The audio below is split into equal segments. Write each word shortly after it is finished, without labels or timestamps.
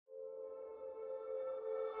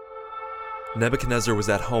Nebuchadnezzar was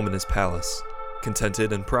at home in his palace,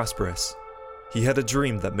 contented and prosperous. He had a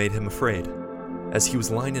dream that made him afraid. As he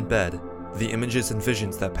was lying in bed, the images and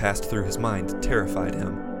visions that passed through his mind terrified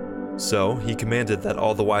him. So he commanded that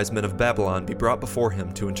all the wise men of Babylon be brought before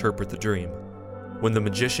him to interpret the dream. When the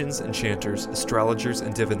magicians, enchanters, astrologers,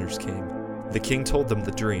 and diviners came, the king told them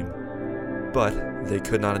the dream, but they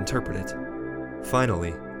could not interpret it.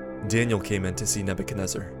 Finally, Daniel came in to see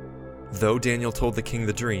Nebuchadnezzar. Though Daniel told the king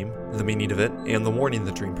the dream, the meaning of it, and the warning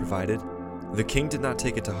the dream provided, the king did not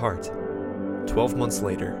take it to heart. 12 months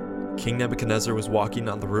later, King Nebuchadnezzar was walking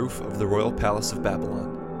on the roof of the royal palace of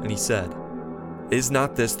Babylon, and he said, "Is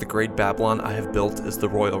not this the great Babylon I have built as the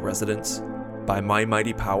royal residence, by my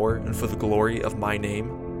mighty power and for the glory of my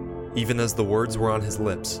name?" Even as the words were on his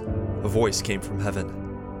lips, a voice came from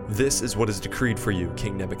heaven. "This is what is decreed for you,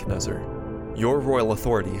 King Nebuchadnezzar. Your royal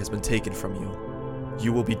authority has been taken from you.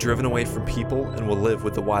 You will be driven away from people and will live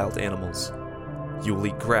with the wild animals. You will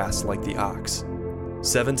eat grass like the ox.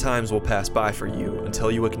 7 times will pass by for you until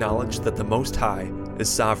you acknowledge that the Most High is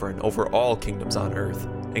sovereign over all kingdoms on earth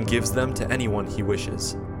and gives them to anyone he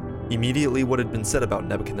wishes." Immediately what had been said about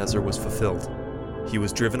Nebuchadnezzar was fulfilled. He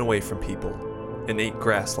was driven away from people and ate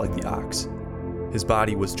grass like the ox. His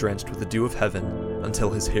body was drenched with the dew of heaven until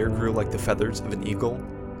his hair grew like the feathers of an eagle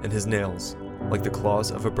and his nails like the claws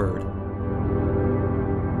of a bird.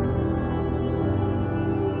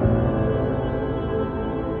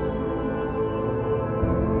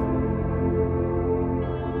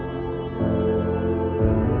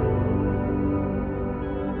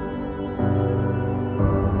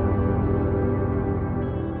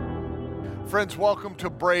 Friends, welcome to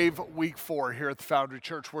Brave Week 4 here at the Foundry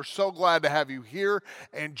Church. We're so glad to have you here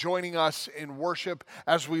and joining us in worship.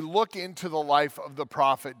 As we look into the life of the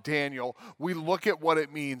prophet Daniel, we look at what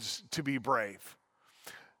it means to be brave.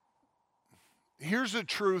 Here's a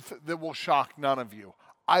truth that will shock none of you.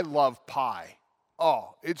 I love pie.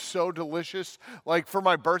 Oh, it's so delicious. Like for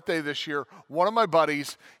my birthday this year, one of my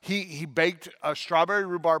buddies, he baked a strawberry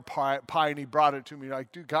rhubarb pie and he brought it to me.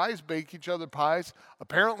 Like, do guys bake each other pies?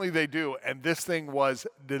 Apparently they do, and this thing was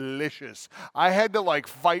delicious. I had to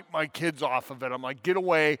fight my kids off of it. I'm like, get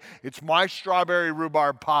away. It's my strawberry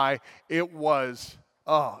rhubarb pie. It was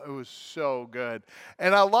so good.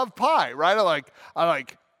 And I love pie, right? I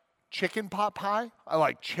like chicken pot pie. I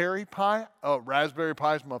like cherry pie. Oh, raspberry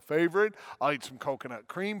pie is my favorite. I'll eat some coconut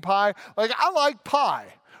cream pie. I like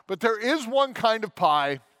pie. But there is one kind of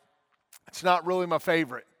pie. It's not really my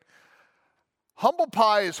favorite. Humble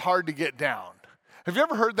pie is hard to get down. Have you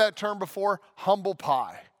ever heard that term before? Humble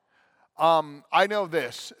pie. I know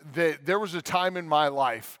this, that there was a time in my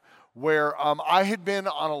life where I had been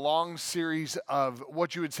on a long series of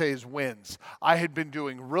what you would say is wins. I had been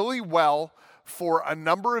doing really well for a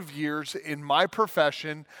number of years in my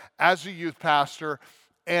profession as a youth pastor,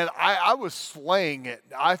 and I was slaying it.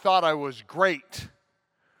 I thought I was great.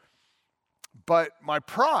 But my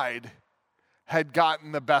pride had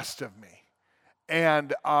gotten the best of me.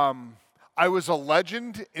 And I was a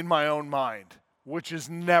legend in my own mind, which is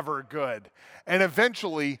never good. And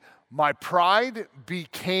eventually, my pride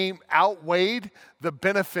outweighed the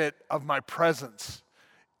benefit of my presence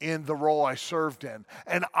in the role I served in.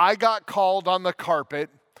 And I got called on the carpet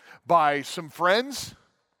by some friends,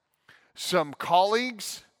 some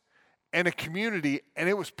colleagues, and a community, and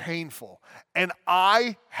it was painful. And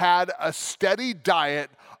I had a steady diet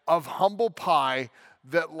of humble pie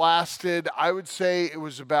that lasted, I would say it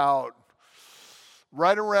was about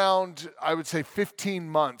right around, 15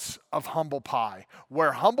 months of humble pie,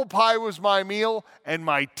 where humble pie was my meal and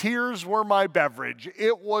my tears were my beverage.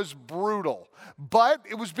 It was brutal, but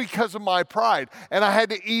it was because of my pride, and I had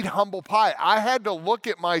to eat humble pie. I had to look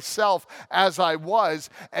at myself as I was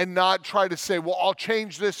and not try to say, well, I'll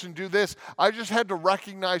change this and do this. I just had to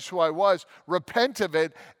recognize who I was, repent of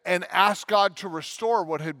it, and ask God to restore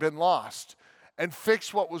what had been lost and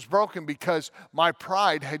fix what was broken because my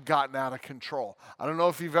pride had gotten out of control. I don't know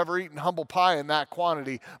if you've ever eaten humble pie in that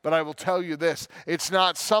quantity, but I will tell you this, it's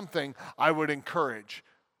not something I would encourage.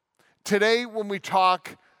 Today, when we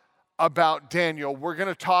talk about Daniel, we're going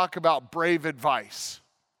to talk about brave advice.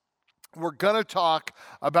 We're going to talk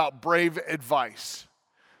about brave advice.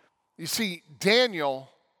 You see, Daniel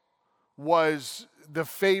was the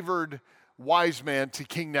favored wise man to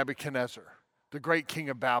King Nebuchadnezzar, the great king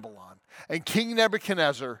of Babylon. And King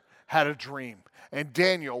Nebuchadnezzar had a dream. and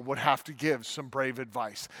Daniel would have to give some brave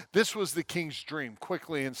advice. This was the king's dream,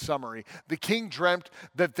 quickly in summary. The king dreamt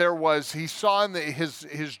that he saw in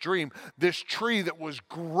his dream this tree that was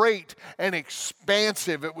great and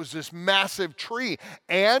expansive. It was this massive tree,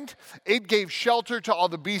 and it gave shelter to all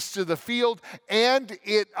the beasts of the field, and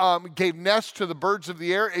it gave nests to the birds of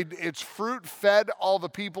the air. Its fruit fed all the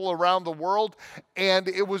people around the world, and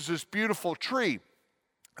it was this beautiful tree.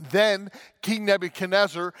 Then King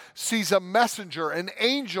Nebuchadnezzar sees a messenger, an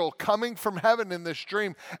angel coming from heaven in this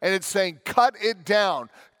dream, and it's saying, cut down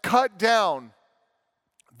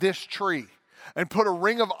this tree and put a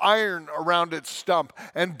ring of iron around its stump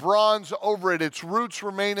and bronze over it. Its roots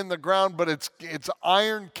remain in the ground, but it's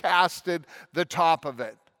iron casted the top of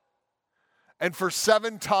it. And for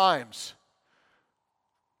 7 times,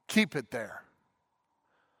 keep it there.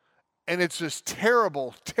 And it's this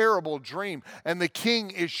terrible, terrible dream. And the king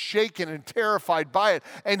is shaken and terrified by it.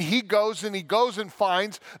 And he goes and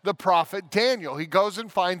finds the prophet Daniel. He goes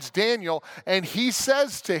and finds Daniel, and he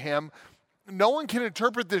says to him, no one can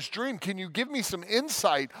interpret this dream. Can you give me some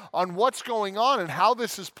insight on what's going on and how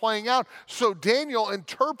this is playing out? So Daniel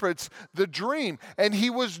interprets the dream, and he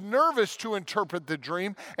was nervous to interpret the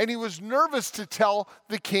dream, and he was nervous to tell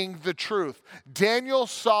the king the truth. Daniel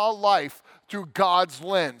saw life through God's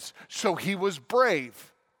lens, so he was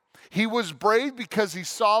brave. He was brave because he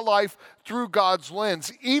saw life through God's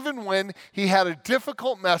lens. Even when he had a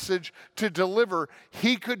difficult message to deliver,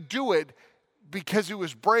 he could do it because he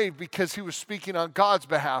was brave, because he was speaking on God's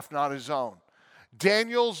behalf, not his own.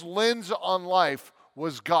 Daniel's lens on life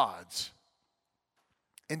was God's.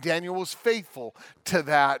 And Daniel was faithful to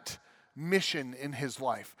that mission in his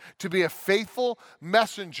life, to be a faithful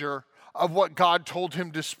messenger of what God told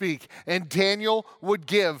him to speak. And Daniel would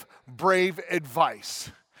give brave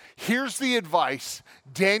advice. Here's the advice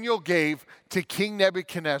Daniel gave to King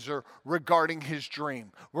Nebuchadnezzar regarding his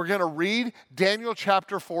dream. We're going to read Daniel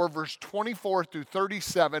chapter 4, verse 24 through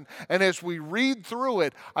 37. And as we read through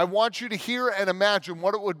it, I want you to hear and imagine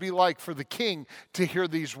what it would be like for the king to hear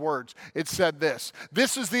these words. It said this: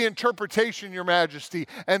 "This is the interpretation, Your Majesty,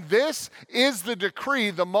 and this is the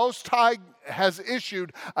decree the Most High has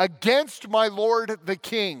issued against my lord the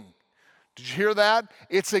king." Did you hear that?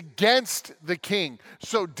 It's against the king.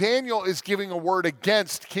 So Daniel is giving a word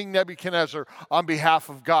against King Nebuchadnezzar on behalf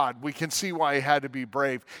of God. We can see why he had to be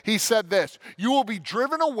brave. He said this: "You will be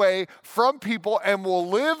driven away from people and will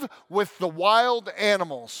live with the wild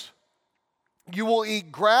animals. You will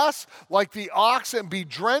eat grass like the ox and be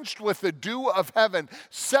drenched with the dew of heaven.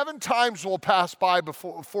 7 times will pass by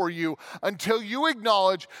before you until you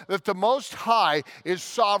acknowledge that the Most High is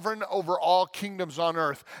sovereign over all kingdoms on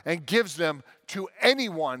earth and gives them to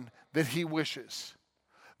anyone that he wishes."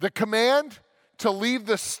 The command to leave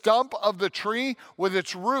the stump of the tree with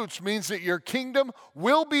its roots means that your kingdom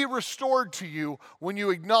will be restored to you when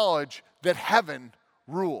you acknowledge that heaven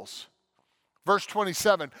rules. Verse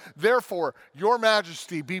 27, "Therefore, Your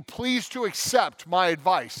Majesty, be pleased to accept my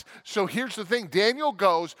advice." So here's the thing. Daniel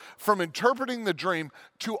goes from interpreting the dream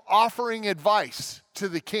to offering advice to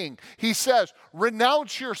the king. He says,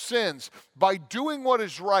 renounce your sins by doing what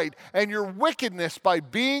is right and your wickedness by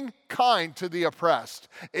being kind to the oppressed.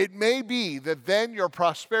 It may be that then your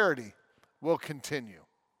prosperity will continue.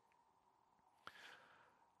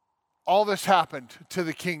 All this happened to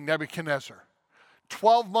the king Nebuchadnezzar.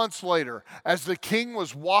 12 months later, as the king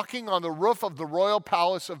was walking on the roof of the royal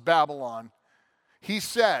palace of Babylon, he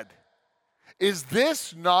said, "Is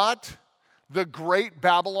this not the great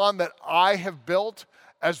Babylon that I have built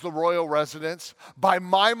as the royal residence by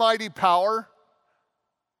my mighty power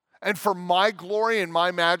and for my glory and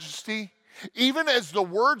my majesty?" Even as the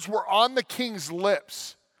words were on the king's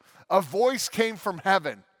lips, a voice came from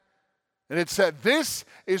heaven, and it said, "This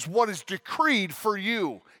is what is decreed for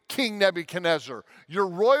you, King Nebuchadnezzar. Your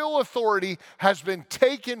royal authority has been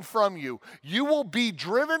taken from you. You will be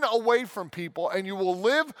driven away from people, and you will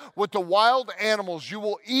live with the wild animals. You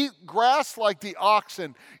will eat grass like the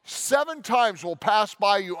oxen. 7 times will pass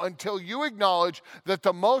by you until you acknowledge that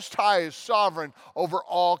the Most High is sovereign over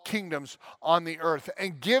all kingdoms on the earth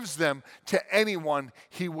and gives them to anyone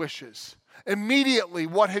he wishes." Immediately,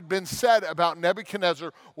 what had been said about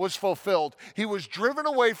Nebuchadnezzar was fulfilled. He was driven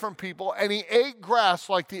away from people, and he ate grass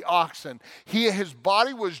like the oxen. His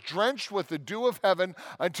body was drenched with the dew of heaven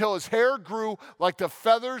until his hair grew like the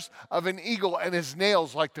feathers of an eagle and his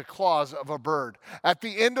nails like the claws of a bird. At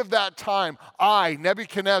the end of that time, I,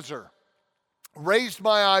 Nebuchadnezzar, raised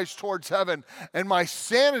my eyes towards heaven, and my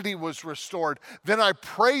sanity was restored. Then I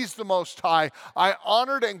praised the Most High. I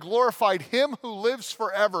honored and glorified him who lives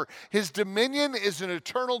forever. His dominion is an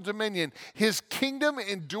eternal dominion. His kingdom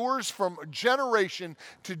endures from generation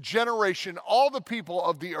to generation. All the people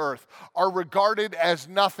of the earth are regarded as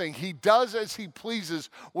nothing. He does as he pleases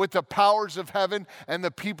with the powers of heaven and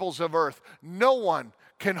the peoples of earth. No one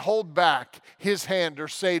can hold back his hand or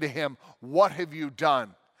say to him, "What have you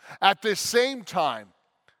done?" At this same time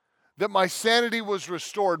that my sanity was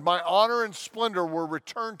restored, my honor and splendor were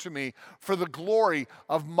returned to me for the glory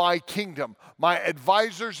of my kingdom. My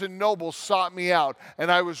advisors and nobles sought me out,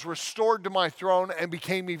 and I was restored to my throne and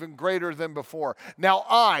became even greater than before. Now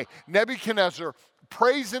I, Nebuchadnezzar,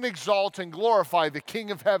 praise and exalt and glorify the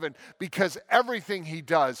King of heaven, because everything he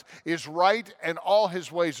does is right and all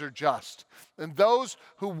his ways are just. And those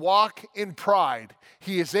who walk in pride,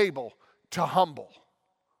 he is able to humble.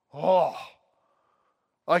 Oh,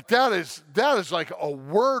 like that is like a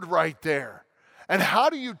word right there. And how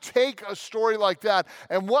do you take a story like that,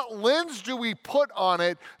 and what lens do we put on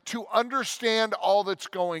it to understand all that's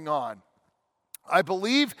going on? I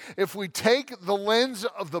believe if we take the lens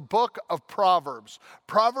of the book of Proverbs,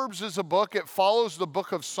 Proverbs is a book, it follows the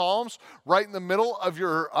book of Psalms right in the middle of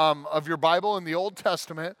your Bible in the Old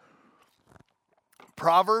Testament.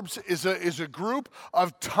 Proverbs is a group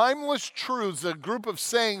of timeless truths, a group of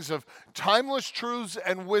sayings of timeless truths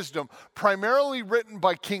and wisdom, primarily written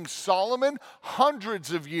by King Solomon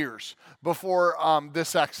hundreds of years before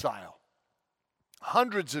this exile.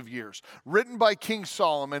 Hundreds of years, written by King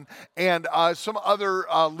Solomon and some other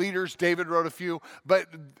leaders. David wrote a few, but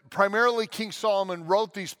primarily King Solomon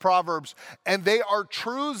wrote these Proverbs, and they are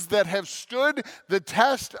truths that have stood the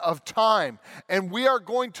test of time. And we are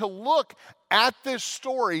going to look at this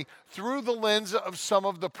story through the lens of some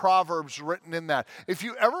of the Proverbs written in that. If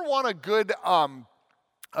you ever want a good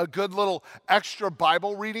little extra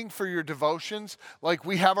Bible reading for your devotions, like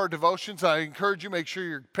we have our devotions, I encourage you, make sure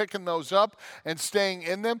you're picking those up and staying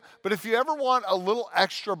in them. But if you ever want a little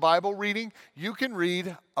extra Bible reading, you can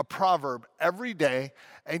read a proverb every day,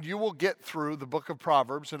 and you will get through the book of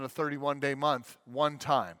Proverbs in a 31-day month one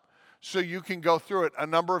time. So you can go through it a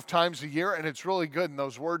number of times a year, and it's really good, and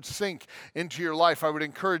those words sink into your life. I would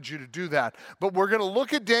encourage you to do that. But we're going to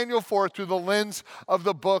look at Daniel 4 through the lens of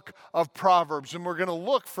the book of Proverbs, and we're going to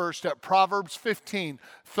look first at Proverbs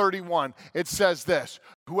 15:31. It says this: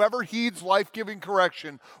 "Whoever heeds life-giving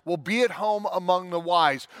correction will be at home among the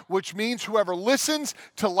wise," which means whoever listens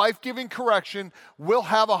to life-giving correction will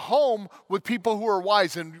have a home with people who are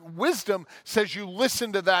wise. And wisdom says you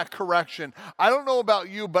listen to that correction. I don't know about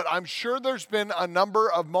you, but I'm sure there's been a number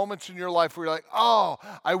of moments in your life where you're like, "Oh,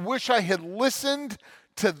 I wish I had listened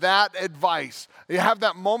to that advice." You have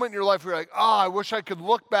that moment in your life where you're like, "Oh, I wish I could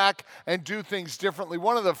look back and do things differently."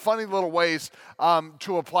 One of the funny little ways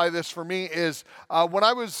to apply this for me is when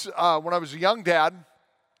I was a young dad.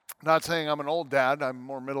 Not saying I'm an old dad, I'm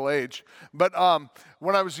more middle-aged. But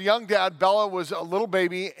when I was a young dad, Bella was a little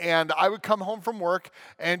baby, and I would come home from work,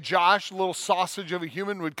 and Josh, a little sausage of a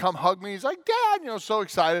human, would come hug me. He's like, "Dad," so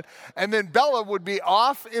excited. And then Bella would be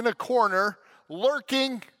off in a corner,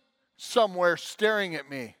 lurking somewhere, staring at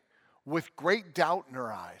me with great doubt in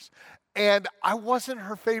her eyes. And I wasn't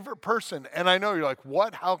her favorite person. And I know you're like,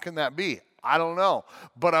 "What? How can that be?" I don't know.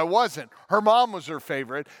 But I wasn't. Her mom was her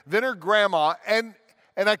favorite, then her grandma,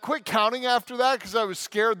 and I quit counting after that because I was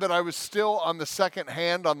scared that I was still on the second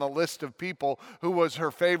hand on the list of people who was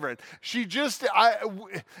her favorite.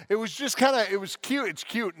 It was just kind of, it was cute. It's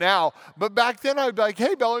cute now. But back then I'd be like,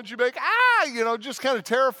 "Hey, Bella," and she'd be like, "Ah," just kind of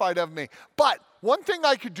terrified of me. But one thing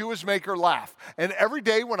I could do is make her laugh. And every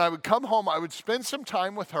day when I would come home, I would spend some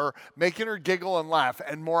time with her, making her giggle and laugh.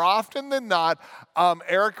 And more often than not,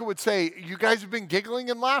 Erica would say, "You guys have been giggling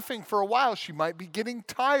and laughing for a while. She might be getting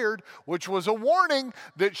tired," which was a warning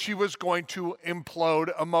that she was going to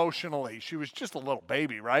implode emotionally. She was just a little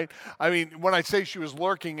baby, right? I mean, when I say she was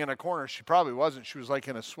lurking in a corner, she probably wasn't. She was like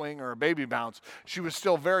in a swing or a baby bounce. She was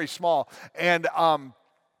still very small.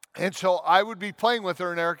 And so I would be playing with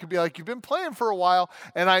her, and Eric would be like, "You've been playing for a while."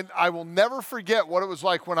 And I will never forget what it was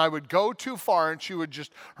like when I would go too far, and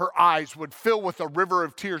her eyes would fill with a river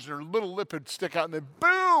of tears, and her little lip would stick out, and then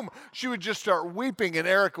boom, she would just start weeping, and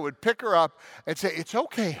Erica would pick her up and say, "It's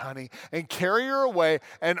okay, honey," and carry her away.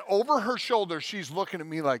 And over her shoulder, she's looking at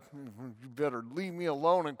me like, "You better leave me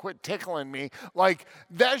alone and quit tickling me." Like,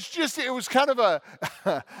 it was kind of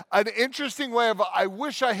an interesting way of, I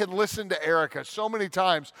wish I had listened to Erica so many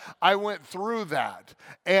times. I went through that.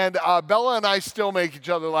 And Bella and I still make each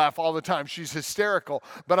other laugh all the time. She's hysterical.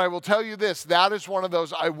 But I will tell you this, that is one of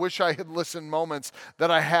those I wish I had listened moments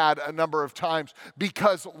that I had a number of times,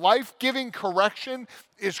 because life-giving correction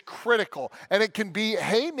is critical. And it can be,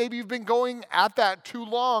 hey, maybe you've been going at that too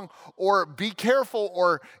long, or be careful,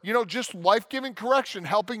 or, just life-giving correction,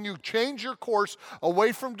 helping you change your course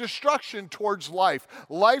away from destruction towards life.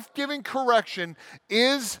 Life-giving correction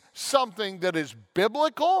is something that is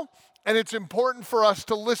biblical, and it's important for us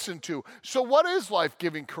to listen to. So what is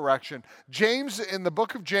life-giving correction? James, in the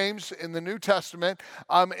book of James in the New Testament,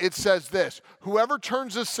 it says this: whoever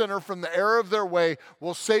turns a sinner from the error of their way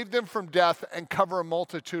will save them from death and cover a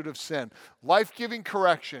multitude of sin. Life-giving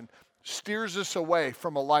correction steers us away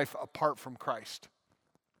from a life apart from Christ,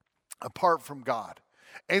 apart from God.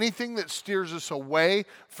 Anything that steers us away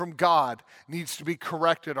from God needs to be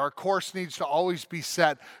corrected. Our course needs to always be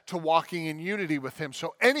set to walking in unity with Him.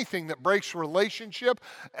 So anything that breaks relationship,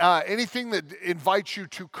 anything that invites you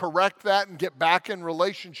to correct that and get back in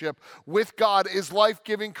relationship with God is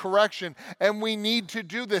life-giving correction. And we need to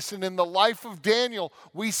do this. And in the life of Daniel,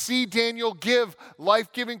 we see Daniel give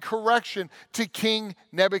life-giving correction to King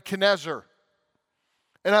Nebuchadnezzar.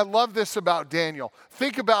 And I love this about Daniel.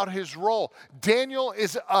 Think about his role. Daniel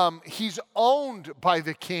is, he's owned by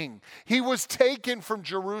the king. He was taken from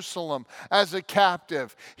Jerusalem as a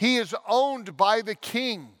captive. He is owned by the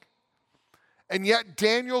king. And yet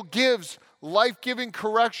Daniel gives life-giving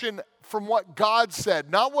correction from what God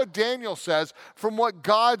said. Not what Daniel says, from what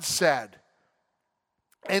God said.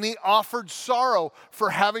 And he offered sorrow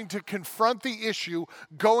for having to confront the issue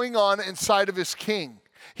going on inside of his king.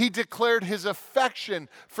 He declared his affection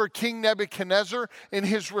for King Nebuchadnezzar in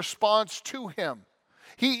his response to him.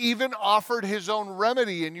 He even offered his own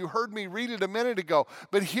remedy, and you heard me read it a minute ago.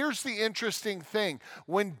 But here's the interesting thing.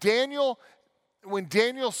 When Daniel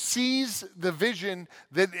sees the vision,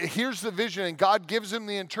 here's the vision, and God gives him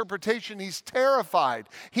the interpretation, he's terrified.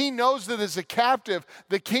 He knows that as a captive,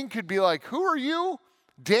 the king could be like, who are you,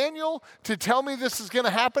 Daniel, to tell me this is going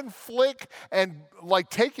to happen? Flick and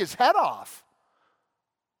take his head off.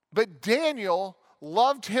 But Daniel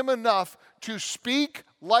loved him enough to speak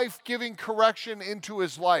life-giving correction into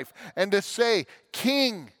his life and to say,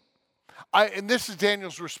 King, and this is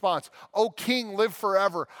Daniel's response, "O King, live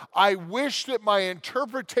forever. I wish that my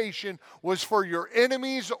interpretation was for your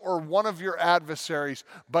enemies or one of your adversaries,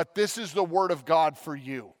 but this is the word of God for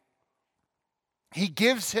you." He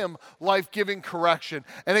gives him life-giving correction.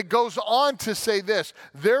 And it goes on to say this: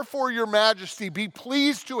 "Therefore, your majesty, be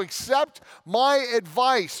pleased to accept my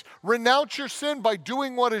advice. Renounce your sin by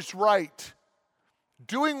doing what is right.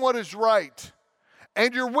 Doing what is right.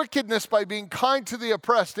 And your wickedness by being kind to the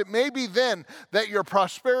oppressed. It may be then that your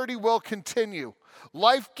prosperity will continue."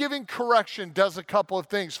 Life-giving correction does a couple of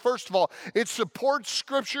things. First of all, it supports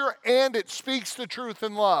Scripture and it speaks the truth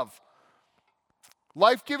in love.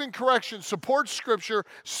 Life-giving correction supports Scripture,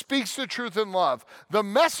 speaks the truth in love. The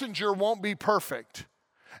messenger won't be perfect.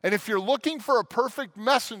 And if you're looking for a perfect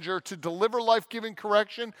messenger to deliver life-giving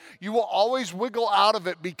correction, you will always wiggle out of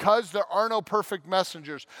it because there are no perfect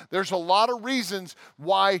messengers. There's a lot of reasons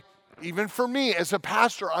why, even for me as a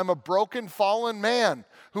pastor, I'm a broken, fallen man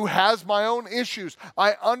who has my own issues.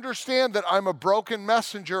 I understand that I'm a broken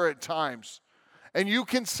messenger at times. And you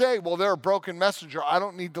can say, well, they're a broken messenger. I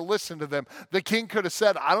don't need to listen to them. The king could have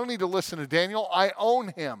said, I don't need to listen to Daniel. I own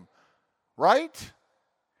him. Right?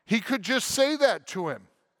 He could just say that to him.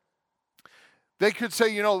 They could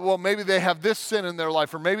say, well, maybe they have this sin in their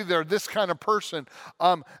life, or maybe they're this kind of person.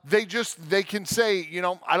 They can say,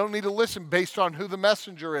 I don't need to listen based on who the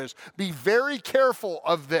messenger is. Be very careful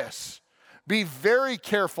of this. Be very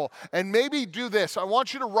careful. And maybe do this. I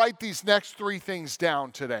want you to write these next 3 things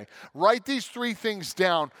down today. Write these 3 things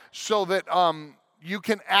down so that you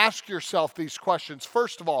can ask yourself these questions.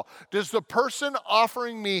 First of all, does the person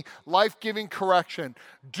offering me life-giving correction,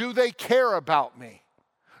 do they care about me?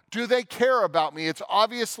 Do they care about me? It's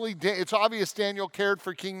obvious Daniel cared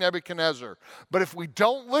for King Nebuchadnezzar. But if we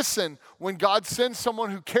don't listen when God sends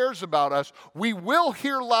someone who cares about us, we will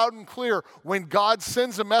hear loud and clear when God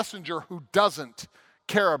sends a messenger who doesn't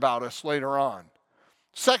care about us later on.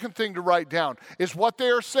 Second thing to write down is what they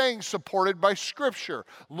are saying supported by Scripture.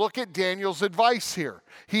 Look at Daniel's advice here.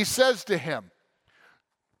 He says to him,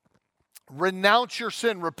 renounce your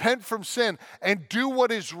sin, repent from sin, and do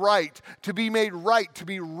what is right, to be made right, to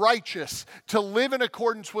be righteous, to live in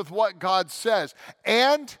accordance with what God says,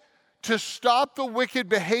 and to stop the wicked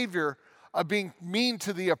behavior being mean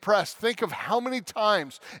to the oppressed. Think of how many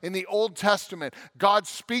times in the Old Testament God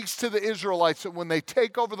speaks to the Israelites that when they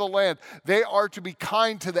take over the land, they are to be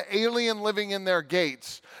kind to the alien living in their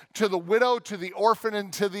gates, to the widow, to the orphan,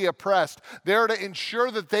 and to the oppressed. They are to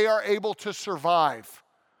ensure that they are able to survive,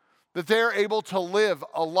 that they are able to live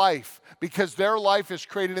a life, because their life is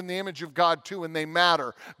created in the image of God too, and they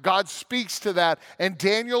matter. God speaks to that, and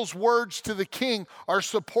Daniel's words to the king are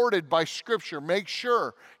supported by Scripture. Make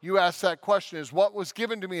sure you ask that question: is what was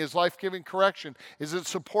given to me as life-giving correction, is it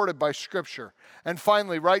supported by Scripture? And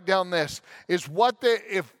finally, write down this: is what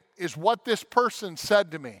this person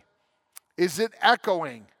said to me, is it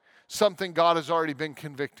echoing something God has already been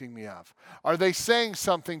convicting me of? Are they saying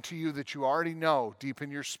something to you that you already know deep in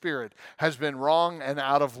your spirit has been wrong and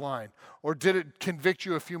out of line? Or did it convict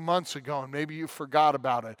you a few months ago and maybe you forgot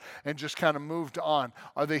about it and just kind of moved on?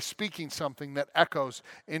 Are they speaking something that echoes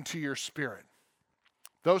into your spirit?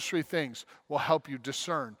 Those three things will help you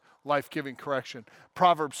discern life-giving correction.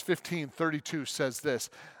 Proverbs 15:32 says this.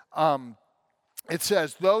 It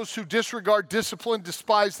says, those who disregard discipline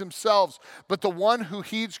despise themselves, but the one who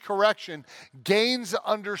heeds correction gains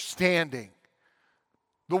understanding.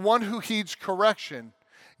 The one who heeds correction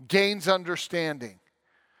gains understanding.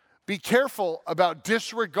 Be careful about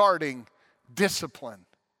disregarding discipline.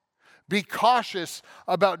 Be cautious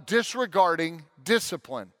about disregarding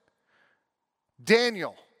discipline.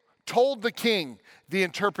 Daniel told the king the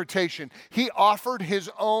interpretation. He offered his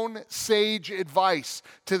own sage advice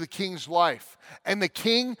to the king's life. And the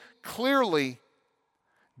king clearly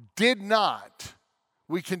did not.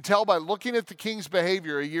 We can tell by looking at the king's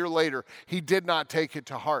behavior a year later, he did not take it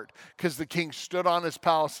to heart, because the king stood on his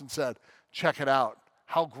palace and said, check it out.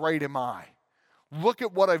 How great am I? Look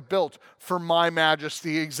at what I've built for my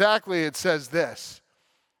majesty. Exactly, it says this.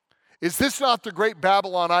 Is this not the great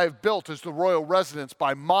Babylon I have built as the royal residence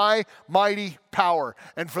by my mighty power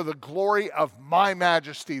and for the glory of my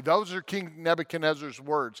majesty? Those are King Nebuchadnezzar's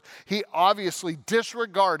words. He obviously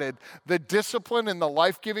disregarded the discipline and the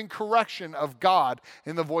life-giving correction of God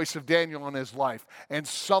in the voice of Daniel in his life, and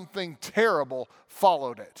something terrible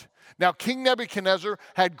followed it. Now, King Nebuchadnezzar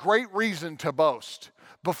had great reason to boast.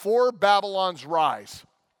 Before Babylon's rise,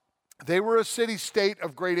 they were a city-state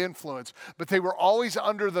of great influence, but they were always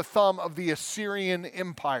under the thumb of the Assyrian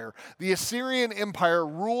Empire. The Assyrian Empire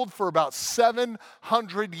ruled for about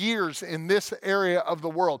 700 years in this area of the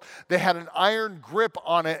world. They had an iron grip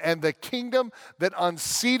on it, and the kingdom that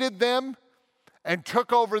unseated them and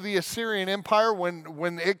took over the Assyrian Empire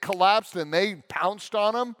when it collapsed and they pounced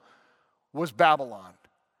on them was Babylon.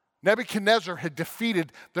 Nebuchadnezzar had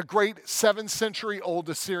defeated the great 7th-century-old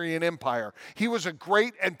Assyrian Empire. He was a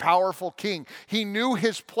great and powerful king. He knew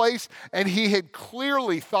his place, and he had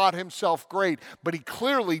clearly thought himself great, but he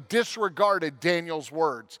clearly disregarded Daniel's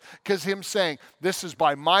words, because him saying, this is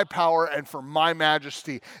by my power and for my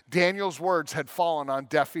majesty. Daniel's words had fallen on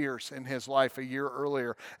deaf ears in his life a year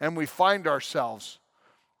earlier, and we find ourselves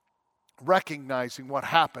recognizing what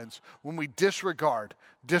happens when we disregard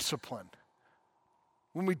discipline.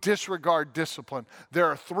 When we disregard discipline, there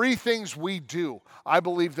are three things we do, I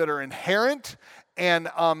believe, that are inherent and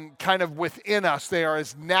kind of within us. They are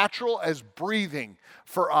as natural as breathing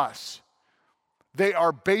for us. They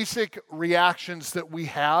are basic reactions that we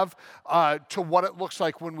have to what it looks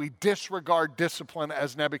like when we disregard discipline,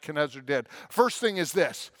 as Nebuchadnezzar did. First thing is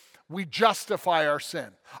this: we justify our sin.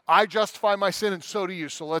 I justify my sin, and so do you.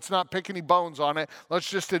 So let's not pick any bones on it. Let's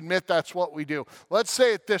just admit that's what we do. Let's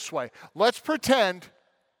say it this way. Let's pretend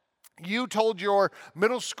you told your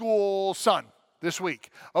middle school son this week,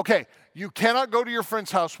 okay, you cannot go to your friend's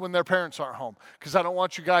house when their parents aren't home, because I don't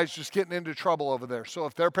want you guys just getting into trouble over there. So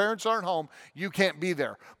if their parents aren't home, you can't be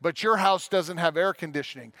there. But your house doesn't have air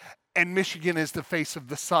conditioning, and Michigan is the face of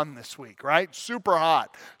the sun this week, right? Super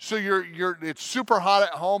hot. So it's super hot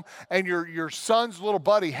at home, and your son's little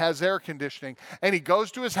buddy has air conditioning, and he goes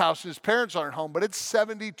to his house, and his parents aren't home, but it's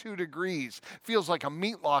 72 degrees. Feels like a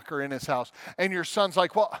meat locker in his house. And your son's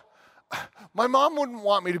like, well, my mom wouldn't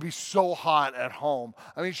want me to be so hot at home.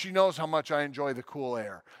 I mean, she knows how much I enjoy the cool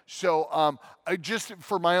air. So just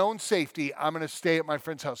for my own safety, I'm going to stay at my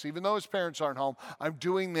friend's house. Even though his parents aren't home, I'm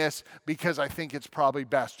doing this because I think it's probably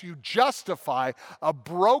best. You justify a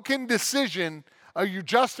broken decision. You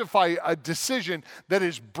justify a decision that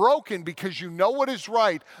is broken because you know what is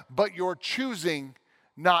right, but you're choosing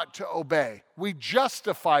not to obey. We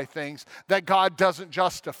justify things that God doesn't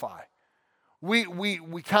justify. We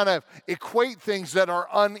kind of equate things that are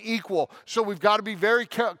unequal. So we've got to be very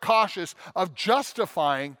cautious of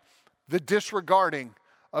justifying the disregarding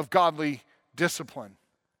of godly discipline.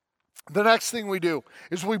 The next thing we do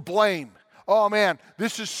is we blame. Oh man,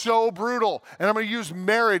 this is so brutal. And I'm going to use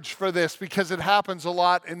marriage for this because it happens a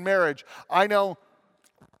lot in marriage. I know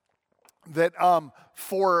that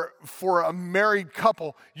for a married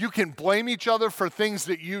couple, you can blame each other for things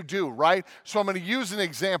that you do, right? So I'm going to use an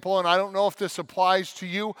example, and I don't know if this applies to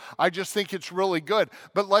you. I just think it's really good.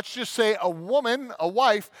 But let's just say a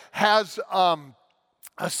wife, has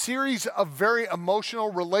a series of very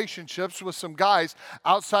emotional relationships with some guys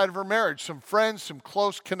outside of her marriage, some friends, some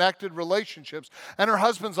close connected relationships. And her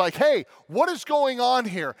husband's like, hey, what is going on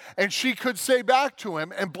here? And she could say back to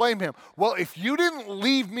him and blame him. Well, if you didn't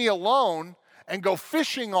leave me alone and go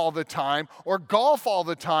fishing all the time, or golf all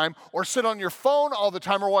the time, or sit on your phone all the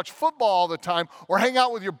time, or watch football all the time, or hang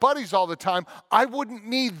out with your buddies all the time, I wouldn't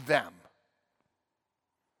need them.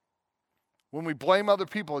 When we blame other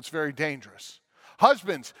people, it's very dangerous.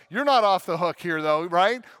 Husbands, you're not off the hook here though,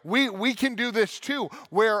 right? We can do this too,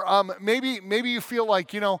 where maybe you feel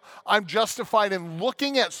like, I'm justified in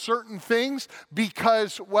looking at certain things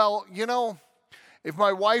because, well, if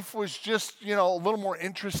my wife was just, a little more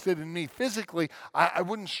interested in me physically, I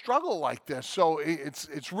wouldn't struggle like this. So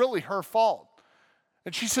it's really her fault.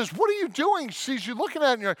 And she says, what are you doing? She sees you looking at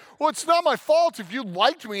it and you're like, well, it's not my fault. If you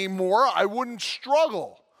liked me more, I wouldn't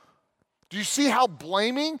struggle. Do you see how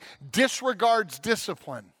blaming disregards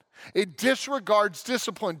discipline? It disregards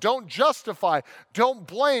discipline. Don't justify, don't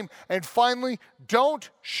blame, and finally, don't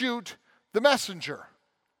shoot the messenger.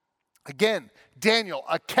 Again, Daniel,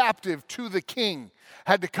 a captive to the king,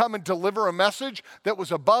 had to come and deliver a message that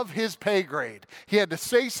was above his pay grade. He had to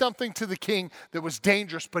say something to the king that was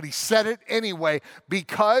dangerous, but he said it anyway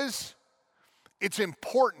because it's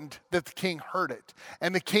important that the king heard it.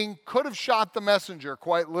 And the king could have shot the messenger,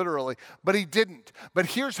 quite literally, but he didn't. But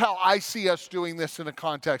here's how I see us doing this in a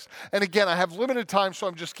context. And again, I have limited time, so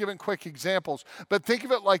I'm just giving quick examples. But think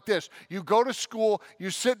of it like this. You go to school, you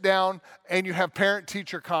sit down, and you have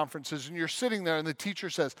parent-teacher conferences, and you're sitting there, and the teacher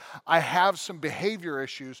says, I have some behavior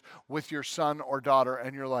issues with your son or daughter.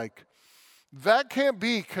 And you're like, that can't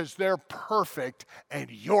be because they're perfect, and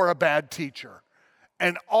you're a bad teacher.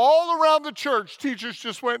 And all around the church, teachers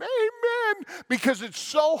just went, amen, because it's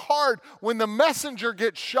so hard when the messenger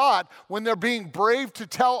gets shot, when they're being brave to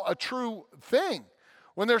tell a true thing.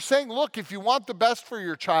 When they're saying, look, if you want the best for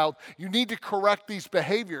your child, you need to correct these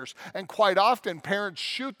behaviors. And quite often, parents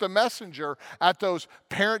shoot the messenger at those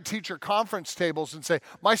parent-teacher conference tables and say,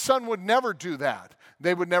 my son would never do that.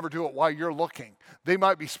 They would never do it while you're looking. They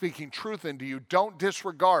might be speaking truth into you. Don't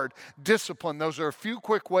disregard discipline. Those are a few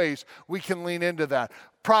quick ways we can lean into that.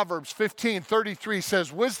 Proverbs 15:33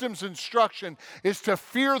 says, wisdom's instruction is to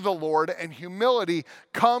fear the Lord, and humility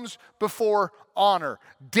comes before honor.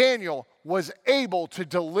 Daniel was able to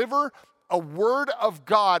deliver a word of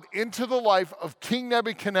God into the life of King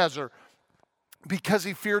Nebuchadnezzar because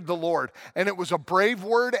he feared the Lord. And it was a brave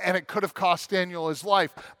word, and it could have cost Daniel his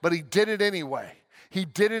life, but he did it anyway. He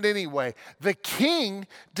did it anyway. The king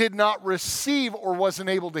did not receive or wasn't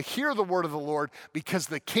able to hear the word of the Lord because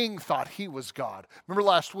the king thought he was God. Remember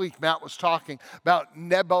last week, Matt was talking about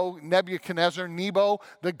Nebuchadnezzar, Nebo,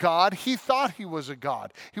 the god. He thought he was a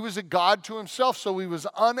god. He was a god to himself, so he was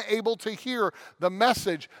unable to hear the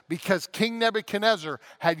message because King Nebuchadnezzar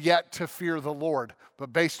had yet to fear the Lord.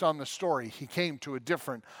 But based on the story, he came to a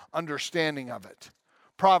different understanding of it.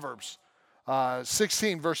 Proverbs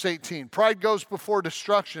 16, verse 18. Pride goes before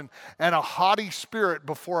destruction, and a haughty spirit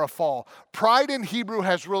before a fall. Pride in Hebrew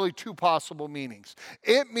has really two possible meanings.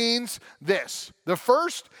 It means this. The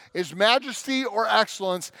first is majesty or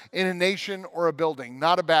excellence in a nation or a building.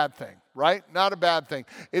 Not a bad thing, right? Not a bad thing.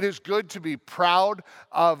 It is good to be proud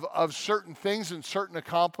of certain things and certain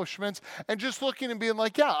accomplishments, and just looking and being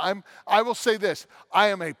like, yeah, I will say this. I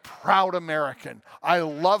am a proud American. I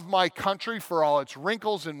love my country for all its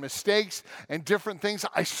wrinkles and mistakes and different things.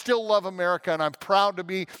 I still love America, and I'm proud to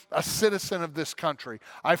be a citizen of this country.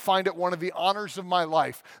 I find it one of the honors of my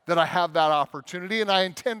life that I have that opportunity, and I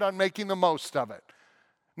intend on making the most of it.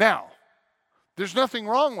 Now, there's nothing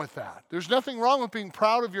wrong with that. There's nothing wrong with being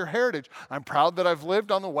proud of your heritage. I'm proud that I've lived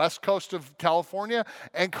on the west coast of California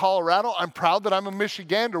and Colorado. I'm proud that I'm a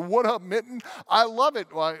Michigander. What up, Mitten? I love it.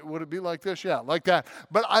 Why, would it be like this? Yeah, like that.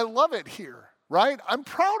 But I love it here, right? I'm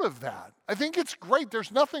proud of that. I think it's great.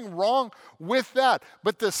 There's nothing wrong with that.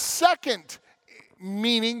 But the second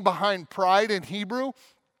meaning behind pride in Hebrew,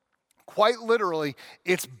 quite literally,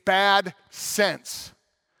 it's bad sense.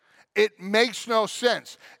 It makes no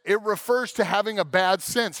sense. It refers to having a bad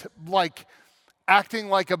sense, like acting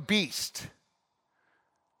like a beast.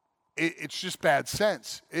 It's just bad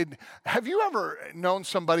sense. Have you ever known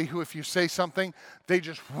somebody who, if you say something, they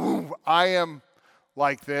just, I am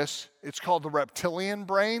like this. It's called the reptilian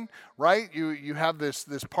brain, right? You have this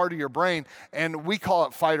part of your brain, and we call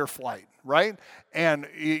it fight or flight, right? And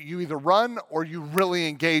you either run or you really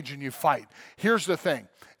engage and you fight. Here's the thing.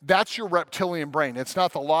 That's your reptilian brain. It's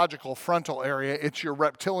not the logical frontal area. It's your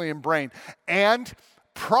reptilian brain. And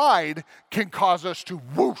pride can cause us to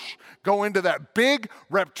whoosh, go into that big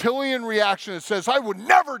reptilian reaction that says, I would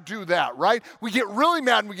never do that, right? We get really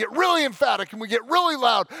mad and we get really emphatic and we get really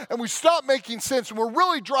loud and we stop making sense and we're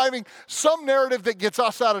really driving some narrative that gets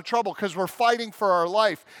us out of trouble because we're fighting for our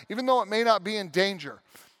life, even though it may not be in danger.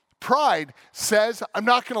 Pride says, I'm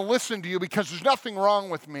not going to listen to you because there's nothing wrong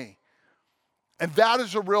with me. And that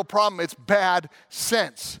is a real problem. It's bad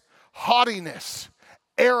sense, haughtiness,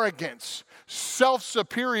 arrogance,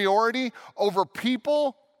 self-superiority over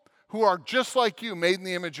people who are just like you, made in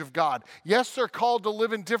the image of God. Yes, they're called to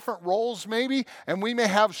live in different roles maybe, and we may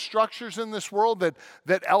have structures in this world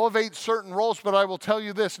that elevate certain roles, but I will tell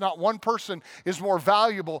you this, not one person is more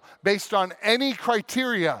valuable based on any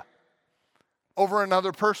criteria over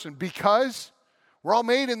another person because we're all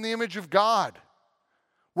made in the image of God.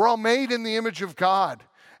 We're all made in the image of God.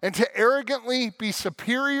 And to arrogantly be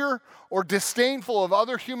superior or disdainful of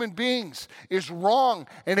other human beings is wrong,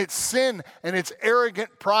 and it's sin, and it's arrogant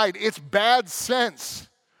pride. It's bad sense.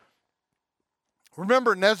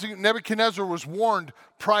 Remember, Nebuchadnezzar was warned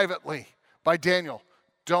privately by Daniel,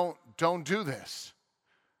 don't do this.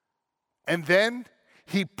 And then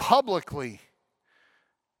he publicly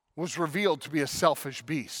was revealed to be a selfish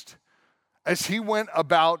beast as he went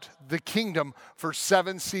about the kingdom for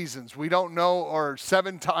 7 seasons. We don't know, or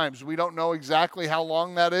 7 times. We don't know exactly how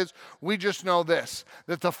long that is. We just know this,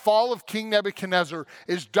 that the fall of King Nebuchadnezzar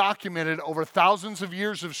is documented over thousands of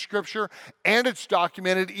years of scripture, and it's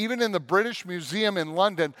documented even in the British Museum in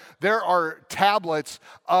London. There are tablets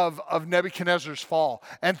of Nebuchadnezzar's fall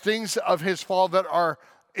and things of his fall that are,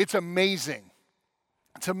 it's amazing.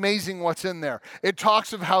 It's amazing what's in there. It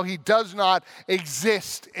talks of how he does not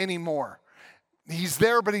exist anymore. He's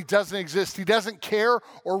there, but he doesn't exist. He doesn't care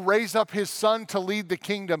or raise up his son to lead the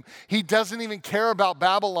kingdom. He doesn't even care about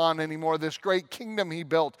Babylon anymore, this great kingdom he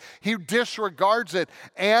built. He disregards it.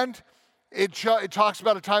 And it talks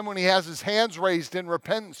about a time when he has his hands raised in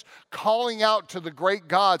repentance, calling out to the great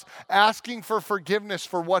gods, asking for forgiveness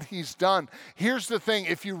for what he's done. Here's the thing.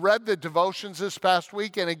 If you read the devotions this past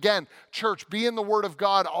week, and again, church, be in the Word of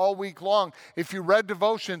God all week long. If you read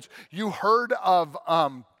devotions, you heard of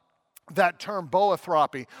that term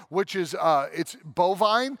boanthropy, which is it's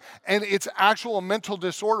bovine, and it's actual mental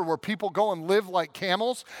disorder where people go and live like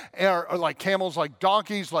camels, or like camels, like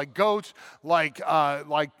donkeys, like goats, like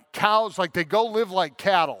cows, like they go live like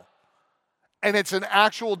cattle. And it's an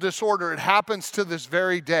actual disorder. It happens to this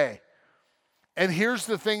very day. And here's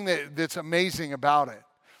the thing that's amazing about it.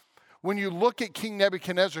 When you look at King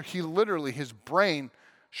Nebuchadnezzar, his brain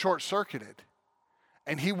short-circuited.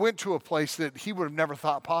 And he went to a place that he would have never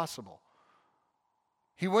thought possible.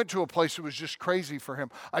 He went to a place that was just crazy for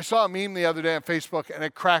him. I saw a meme the other day on Facebook, and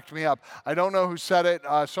it cracked me up. I don't know who said it.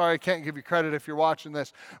 Sorry, I can't give you credit if you're watching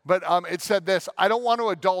this. But it said this: I don't want to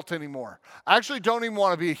adult anymore. I actually don't even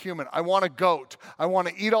want to be a human. I want a goat. I want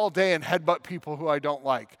to eat all day and headbutt people who I don't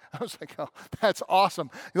like. I was like, oh, that's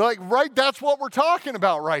awesome. You're like, right, that's what we're talking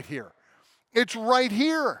about right here. It's right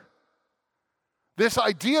here. This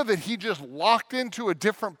idea that he just locked into a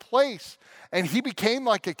different place and he became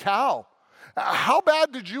like a cow. How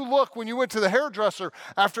bad did you look when you went to the hairdresser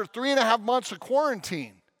after 3.5 months of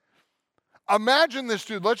quarantine? Imagine this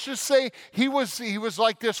dude. Let's just say he was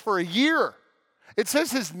like this for a year. It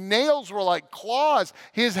says his nails were like claws.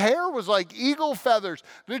 His hair was like eagle feathers.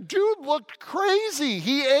 The dude looked crazy.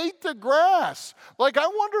 He ate the grass. Like, I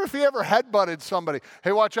wonder if he ever headbutted somebody.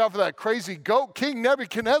 Hey, watch out for that crazy goat, King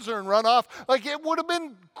Nebuchadnezzar, and run off. Like, it would have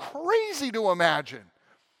been crazy to imagine.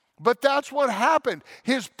 But that's what happened.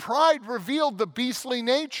 His pride revealed the beastly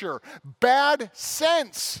nature, bad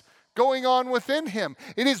sense going on within him.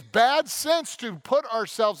 It is bad sense to put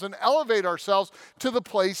ourselves and elevate ourselves to the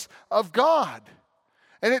place of God.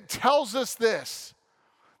 And it tells us this,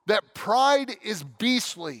 that pride is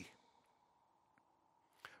beastly.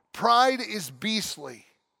 Pride is beastly.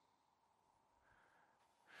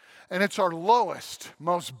 And it's our lowest,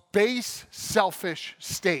 most base, selfish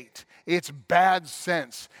state. It's bad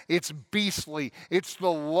sense. It's beastly. It's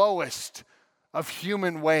the lowest of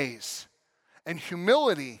human ways. And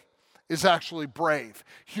humility is actually brave.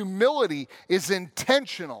 Humility is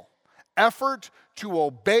intentional effort to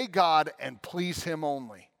obey God and please Him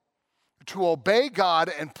only. To obey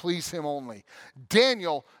God and please Him only.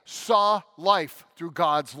 Daniel saw life through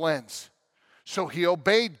God's lens. So he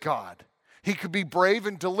obeyed God. He could be brave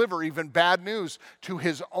and deliver even bad news to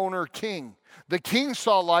his owner king. The king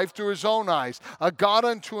saw life through his own eyes, a God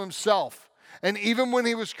unto himself. And even when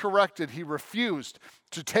he was corrected, he refused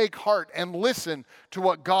to take heart and listen to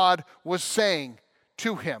what God was saying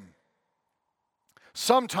to him.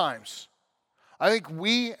 Sometimes, I think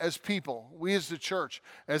we as people, we as the church,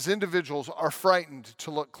 as individuals, are frightened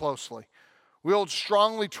to look closely. We hold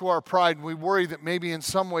strongly to our pride, and we worry that maybe in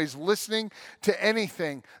some ways listening to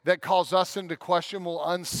anything that calls us into question will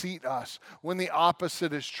unseat us, when the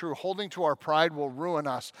opposite is true. Holding to our pride will ruin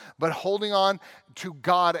us, but holding on to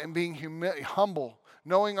God and being humble,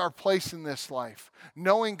 knowing our place in this life,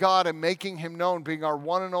 knowing God and making him known, being our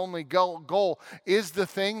one and only goal, is the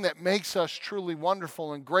thing that makes us truly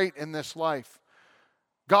wonderful and great in this life.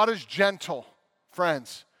 God is gentle,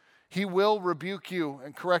 friends. He will rebuke you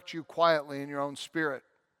and correct you quietly in your own spirit.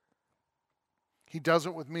 He does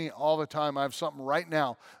it with me all the time. I have something right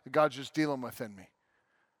now that God's just dealing with in me.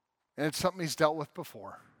 And it's something he's dealt with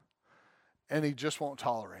before. And he just won't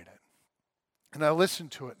tolerate it. And I listen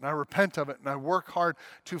to it, and I repent of it, and I work hard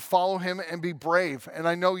to follow him and be brave. And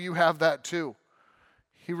I know you have that too.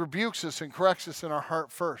 He rebukes us and corrects us in our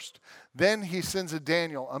heart first. Then he sends a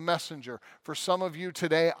Daniel, a messenger. For some of you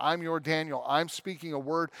today, I'm your Daniel. I'm speaking a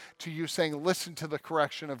word to you saying, listen to the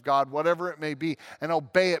correction of God, whatever it may be, and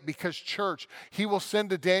obey it, because church, he will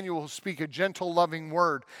send a Daniel who will speak a gentle, loving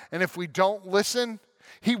word. And if we don't listen,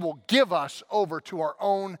 he will give us over to our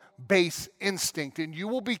own base instinct, and you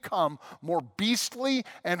will become more beastly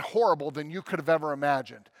and horrible than you could have ever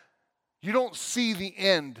imagined. You don't see the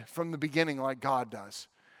end from the beginning like God does.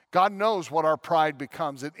 God knows what our pride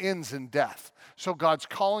becomes. It ends in death. So God's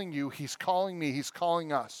calling you, he's calling me, he's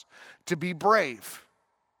calling us to be brave.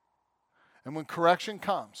 And when correction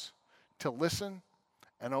comes, to listen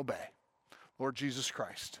and obey. Lord Jesus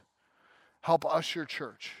Christ, help us, your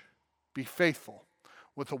church, be faithful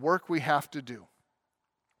with the work we have to do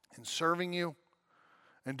in serving you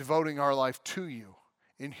and devoting our life to you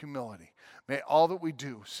in humility. May all that we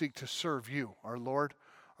do seek to serve you, our Lord,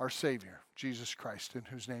 our Savior, Jesus Christ, in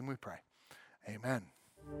whose name we pray. Amen.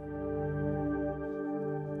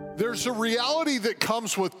 There's a reality that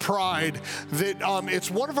comes with pride that it's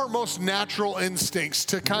one of our most natural instincts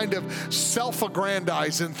to kind of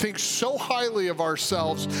self-aggrandize and think so highly of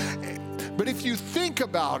ourselves. But if you think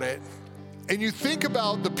about it, and you think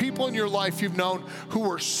about the people in your life you've known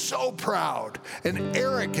who are so proud and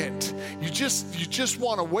arrogant, you just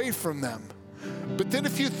want away from them. But then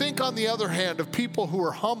if you think, on the other hand, of people who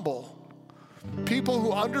are humble, people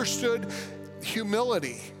who understood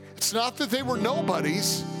humility, it's not that they were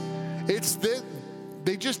nobodies, it's that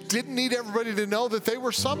they just didn't need everybody to know that they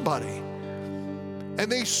were somebody. And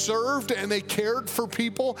they served and they cared for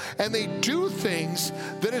people, and they do things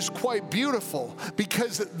that is quite beautiful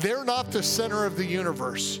because they're not the center of the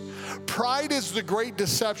universe. Pride is the great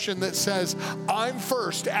deception that says, I'm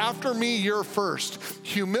first, after me, you're first.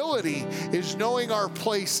 Humility is knowing our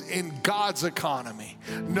place in God's economy,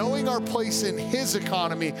 knowing our place in his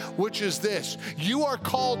economy, which is this: you are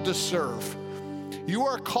called to serve. You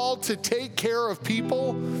are called to take care of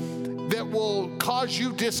people that will cause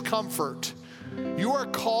you discomfort. You are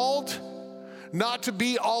called not to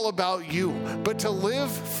be all about you, but to live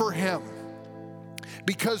for him.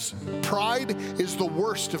 Because pride is the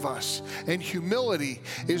worst of us, and humility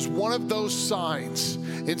is one of those signs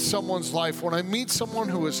in someone's life. When I meet someone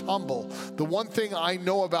who is humble, the one thing I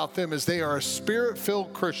know about them is they are a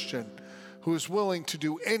spirit-filled Christian who is willing to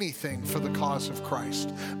do anything for the cause of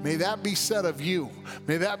Christ. May that be said of you.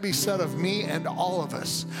 May that be said of me and all of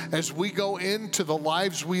us as we go into the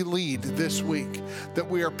lives we lead this week, that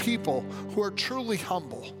we are people who are truly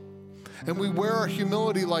humble. And we wear our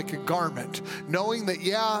humility like a garment, knowing that,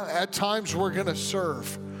 yeah, at times we're going to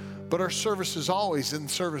serve, but our service is always in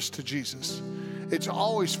service to Jesus. It's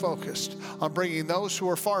always focused on bringing those who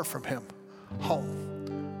are far from him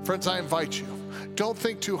home. Friends, I invite you, don't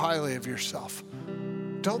think too highly of yourself.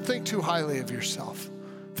 Don't think too highly of yourself.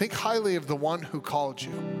 Think highly of the one who called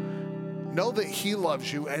you. Know that he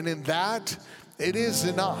loves you, and in that, it is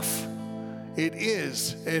enough. It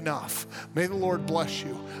is enough. May the Lord bless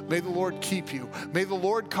you. May the Lord keep you. May the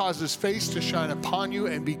Lord cause his face to shine upon you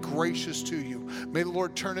and be gracious to you. May the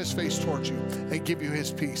Lord turn his face towards you and give you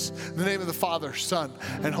his peace. In the name of the Father, Son,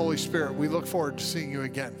 and Holy Spirit, we look forward to seeing you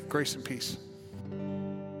again. Grace and peace.